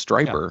records is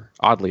Stryper,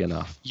 oddly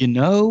enough.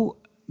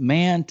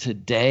 Man,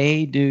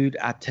 today, dude,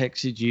 I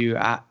texted you.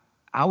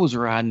 I was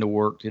riding to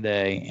work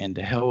today, and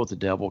To Hell with the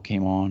Devil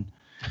came on.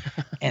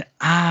 And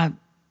I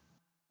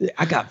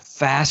got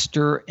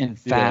faster and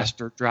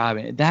faster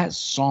driving. That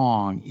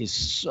song is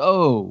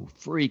so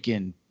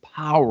freaking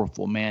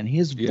powerful, man.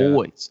 His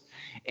voice.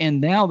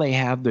 And now they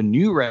have the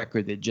new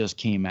record that just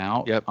came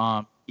out. Yep.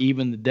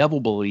 Even the Devil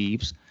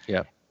Believes.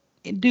 Yep.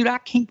 And dude, I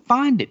can't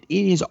find it.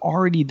 It is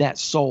already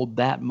sold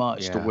that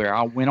much to where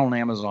I went on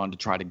Amazon to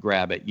try to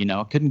grab it.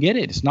 Couldn't get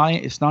it. It's not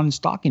in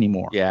stock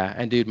anymore. Yeah,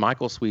 and dude,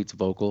 Michael Sweet's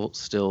vocal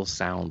still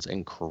sounds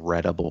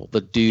incredible.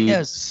 The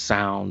dude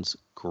sounds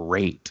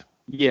great.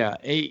 Yeah,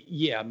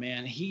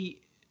 man.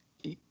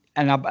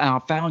 I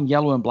found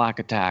Yellow and Black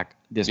Attack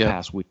this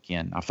past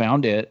weekend. I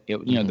found it.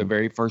 The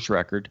very first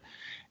record,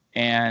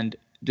 and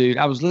dude,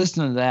 I was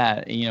listening to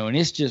that. And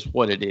it's just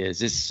what it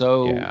is. It's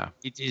so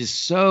it is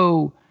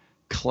so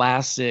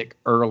classic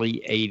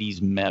early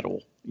 80s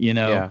metal.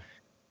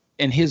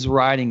 And his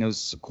writing of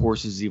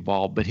course has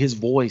evolved, but his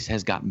voice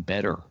has gotten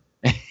better.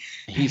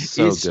 He's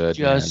so good.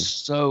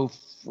 Just so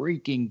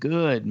freaking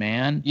good,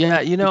 man. Yeah,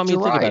 think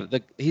about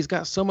it. He's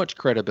got so much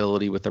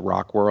credibility with the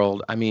rock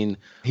world. I mean,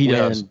 he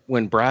does.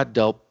 When Brad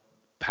Delp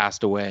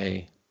passed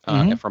away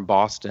from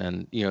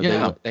Boston,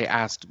 they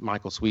asked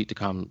Michael Sweet to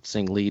come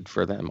sing lead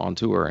for them on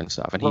tour and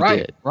stuff, and he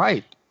did.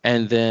 Right.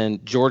 And then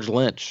George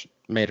Lynch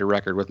made a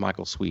record with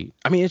Michael Sweet.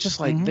 I mean, it's just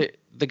like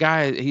the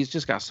guy, he's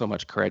just got so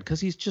much cred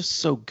because he's just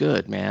so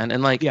good, man.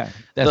 And like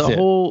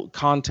whole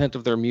content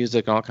of their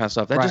music and all kinds of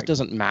stuff, that just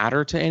doesn't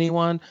matter to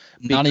anyone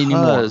Not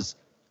anymore.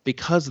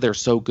 Because they're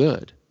so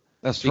good.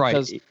 That's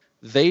because right.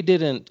 They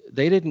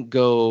didn't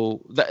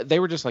go, they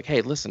were just like,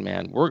 hey, listen,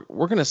 man, we're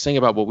going to sing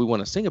about what we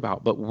want to sing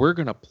about, but we're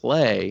going to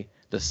play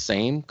the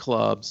same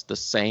clubs,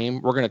 we're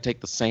going to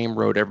take the same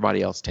road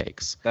everybody else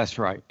takes. That's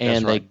right.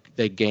 And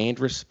they gained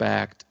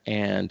respect,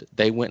 and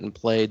they went and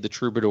played the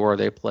Troubadour.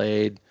 They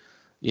played,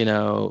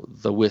 the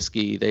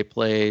Whiskey. They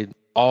played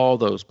all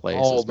those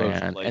places,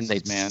 man. And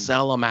they'd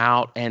sell them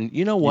out. And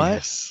you know what?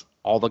 Yes.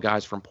 All the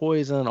guys from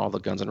Poison, all the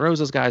Guns N'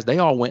 Roses guys, they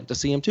all went to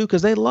see him too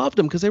because they loved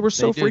him because they were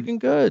so freaking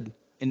good.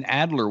 And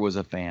Adler was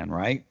a fan,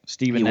 right?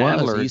 Steven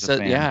Adler. He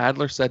said,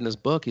 Adler said in his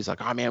book, he's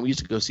like, oh man, we used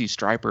to go see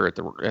Stryper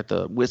at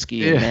the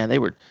Whiskey, and man, they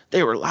were.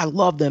 I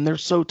love them. They're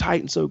so tight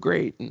and so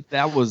great. And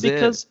that was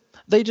because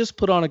they just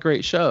put on a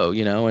great show,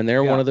 and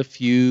they're one of the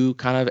few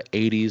kind of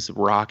 80s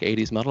rock,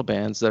 80s metal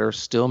bands that are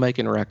still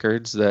making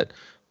records that,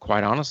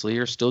 quite honestly,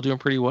 are still doing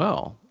pretty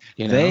well.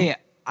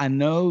 I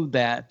know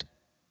that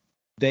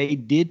they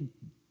did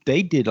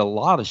a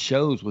lot of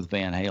shows with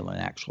Van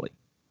Halen. Actually,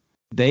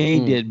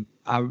 they did.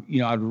 I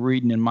was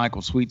reading in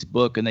Michael Sweet's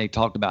book, and they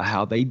talked about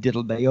how they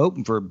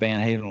opened for Van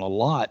Halen a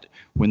lot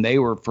when they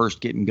were first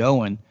getting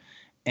going.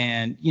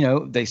 And,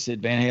 they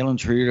said Van Halen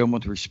treated them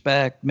with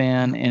respect,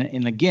 man.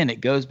 And again,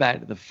 it goes back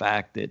to the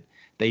fact that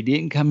they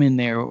didn't come in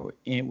there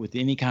with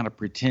any kind of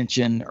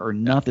pretension or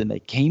nothing. They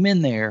came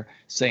in there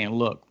saying,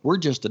 look, we're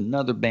just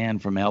another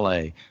band from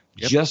LA,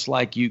 just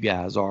like you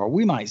guys are.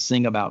 We might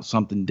sing about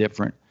something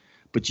different,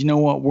 but you know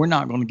what? We're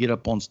not going to get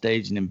up on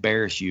stage and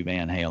embarrass you,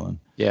 Van Halen.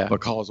 Yeah.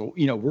 Because,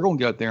 we're going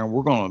to get out there and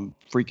we're going to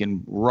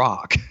freaking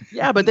rock.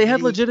 Yeah, but they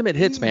had legitimate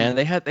hits, man.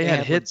 They had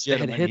hits. They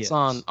had hits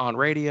on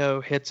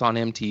radio, hits on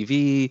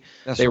MTV.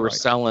 They were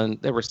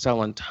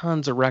selling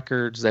tons of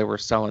records. They were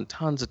selling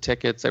tons of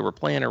tickets. They were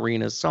playing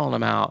arenas, selling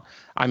them out.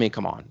 I mean,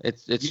 come on.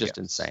 It's just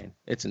insane.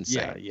 It's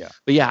insane. Yeah.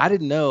 But yeah, I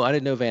didn't know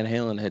Van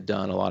Halen had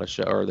done a lot of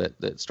show, or that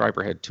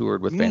Stryper had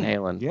toured with Van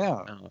Halen.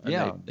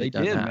 Yeah. They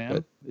did, man.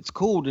 But it's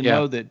cool to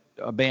know that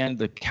a band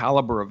the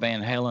caliber of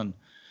Van Halen,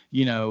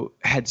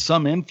 had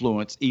some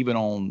influence even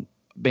on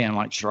a band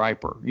like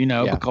Stryper,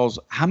 because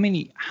how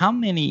many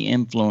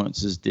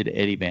influences did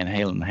Eddie Van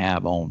Halen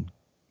have on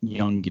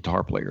young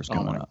guitar players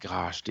coming up?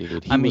 Gosh,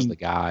 dude, he was the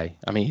guy.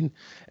 I mean,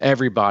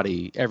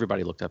 everybody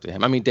looked up to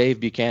him. I mean,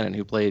 Dave Buchanan,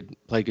 who played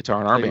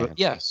guitar in our band.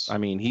 Yes. I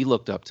mean, he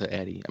looked up to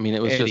Eddie. I mean,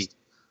 it was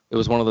it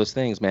was one of those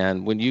things,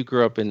 man. When you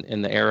grew up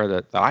in the era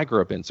that I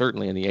grew up in,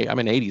 certainly I'm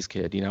an 80s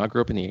kid, I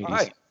grew up in the 80s.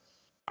 Right.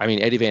 I mean,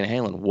 Eddie Van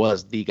Halen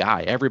was the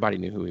guy. Everybody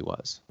knew who he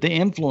was. The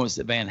influence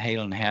that Van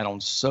Halen had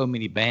on so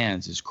many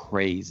bands is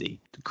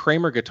crazy.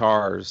 Kramer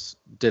Guitars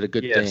did a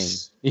good thing.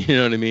 You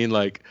know what I mean?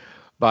 Like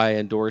by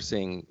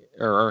endorsing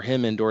or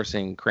him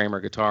endorsing Kramer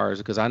Guitars,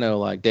 because I know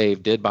like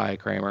Dave did buy a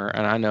Kramer,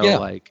 and I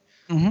know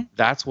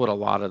that's what a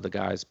lot of the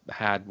guys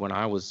had when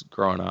I was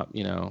growing up,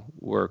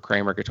 were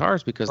Kramer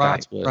guitars, because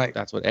that's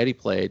what Eddie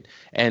played.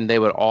 And they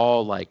would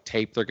all like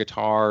tape their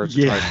guitars,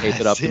 try to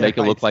tape it up to make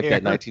it look like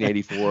that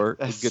 1984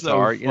 guitar,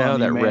 so funny,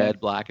 that red,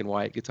 black and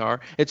white guitar.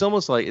 It's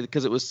almost like,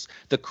 because it was,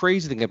 the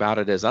crazy thing about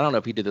it is, I don't know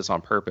if he did this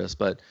on purpose,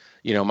 but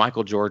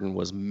Michael Jordan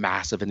was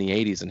massive in the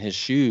 80s, and his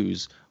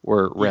shoes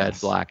were red,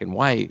 black and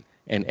white.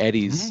 And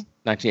Eddie's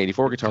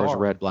 1984 guitar was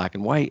red, black,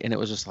 and white. And it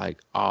was just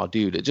like, oh,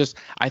 dude,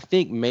 I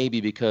think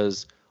maybe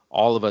because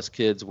all of us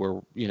kids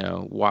were,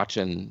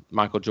 watching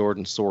Michael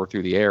Jordan soar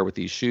through the air with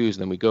these shoes.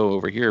 And then we go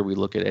over here, we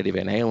look at Eddie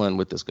Van Halen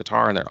with this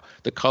guitar, and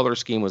the color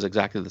scheme was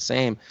exactly the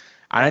same.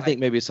 And I think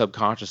maybe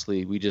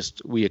subconsciously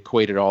we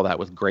equated all that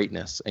with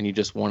greatness. And you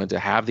just wanted to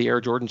have the Air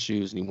Jordan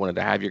shoes, and you wanted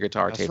to have your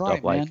guitar taped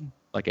up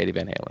like Eddie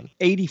Van Halen.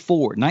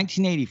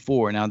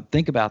 1984. Now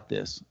think about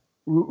this.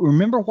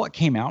 Remember what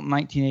came out in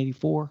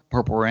 1984?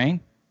 Purple Rain?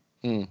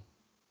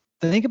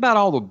 Think about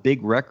all the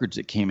big records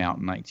that came out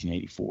in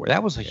 1984.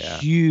 That was a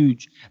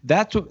huge.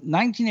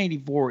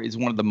 1984 is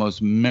one of the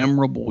most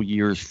memorable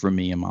years for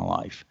me in my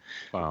life.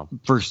 Wow.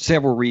 For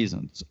several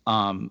reasons.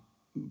 I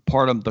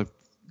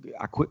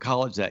quit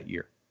college that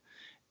year,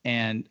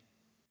 and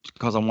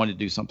because I wanted to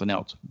do something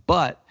else.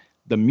 But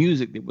the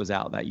music that was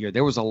out that year,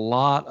 there was a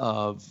lot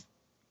of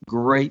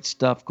great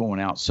stuff going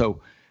out.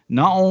 So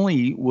not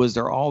only was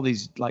there all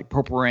these like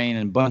Purple Rain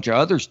and a bunch of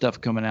other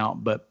stuff coming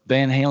out, but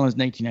Van Halen's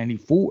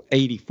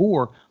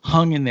 1984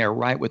 hung in there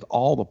right with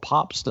all the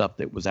pop stuff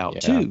that was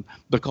out too.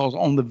 Because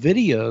on the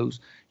videos,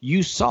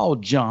 you saw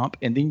Jump,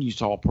 and then you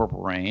saw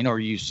Purple Rain, or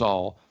you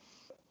saw,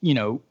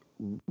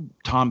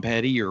 Tom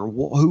Petty or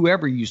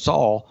whoever you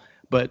saw.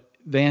 But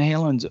Van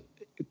Halen's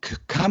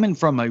coming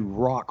from a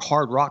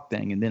hard rock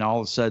thing, and then all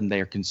of a sudden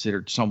they are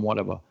considered somewhat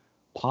of a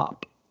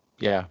pop.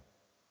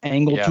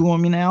 Angle to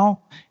them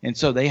now, and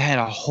so they had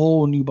a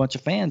whole new bunch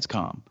of fans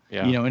come.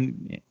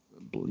 And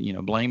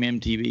blame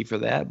MTV for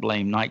that,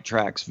 blame Night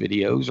Tracks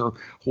videos or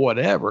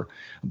whatever.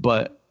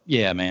 But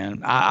yeah,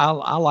 man,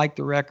 I like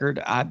the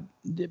record.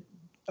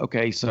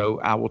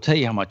 So I will tell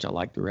you how much I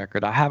like the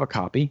record. I have a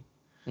copy.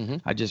 Mm-hmm.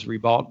 I just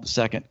rebought the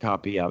second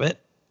copy of it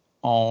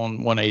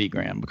on 180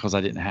 gram because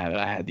I didn't have it.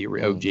 I had the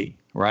OG,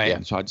 right? Yeah.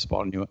 And so I just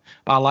bought a new one.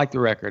 But I like the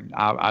record.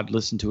 I'd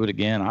listen to it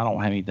again. I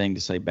don't have anything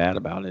to say bad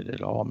about it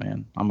at all,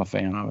 man. I'm a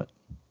fan of it.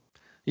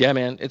 Yeah,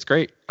 man, it's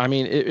great. I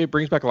mean, it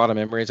brings back a lot of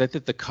memories. I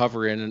think the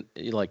cover in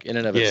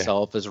and of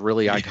itself is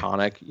really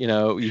iconic. You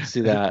know, you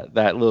see that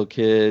little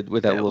kid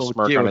with that little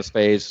smirk on his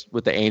face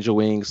with the angel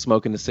wings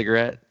smoking a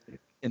cigarette.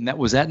 And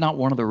was that not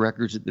one of the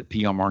records that the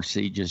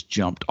PMRC just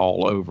jumped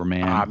all over,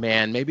 man? Ah,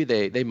 man, maybe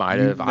they might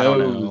have. I don't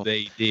know.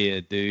 They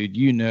did, dude.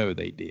 You know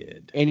they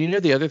did. And you know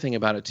the other thing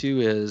about it too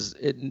is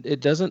it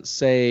doesn't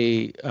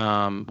say.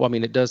 Well, I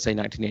mean, it does say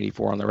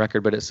 1984 on the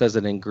record, but it says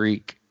it in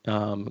Greek.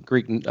 Not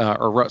Greek,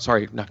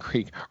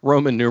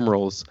 Roman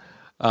numerals.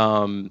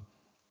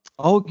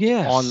 Oh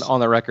yes. On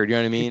the record, you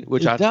know what I mean?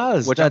 Which I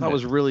thought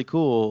was really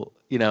cool.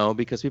 You know,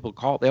 because we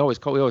always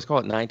call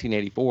it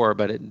 1984,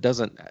 but it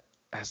doesn't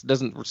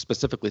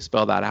specifically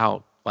spell that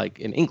out like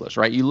in English,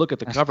 right? You look at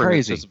the cover and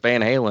it says Van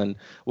Halen.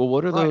 Well,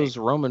 what are those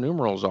Roman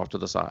numerals off to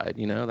the side?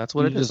 You know, that's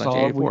what it is.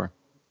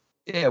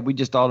 1984. We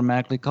just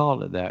automatically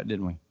called it that,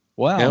 didn't we?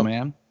 Wow,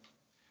 man.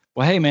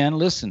 Well, hey, man,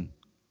 listen,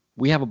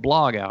 we have a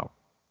blog out.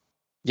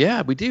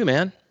 Yeah, we do,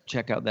 man.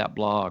 Check out that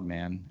blog,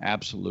 man.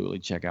 Absolutely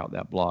check out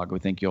that blog. We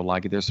think you'll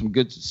like it. There's some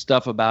good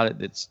stuff about it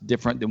that's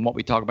different than what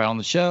we talk about on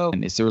the show.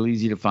 And it's really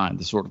easy to find,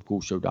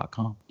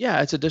 thesortofcoolshow.com.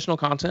 Yeah, it's additional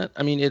content.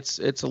 I mean, it's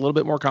a little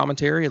bit more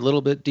commentary, a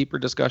little bit deeper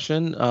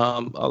discussion,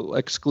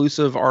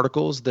 exclusive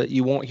articles that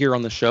you won't hear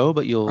on the show,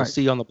 but you'll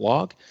see on the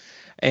blog.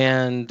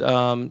 And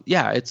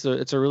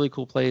it's a really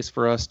cool place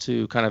for us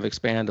to kind of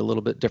expand a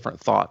little bit different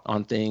thought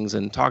on things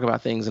and talk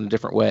about things in a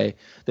different way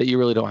that you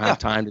really don't have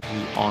time to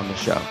do on the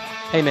show.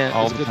 Hey, man,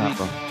 all the time,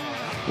 bro.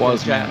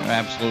 Was, man.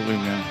 Absolutely,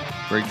 man.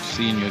 Great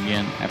seeing you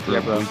again after a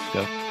week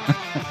ago.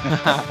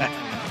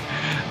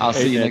 I'll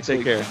see you next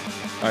week. Take care.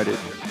 All right,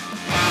 dude.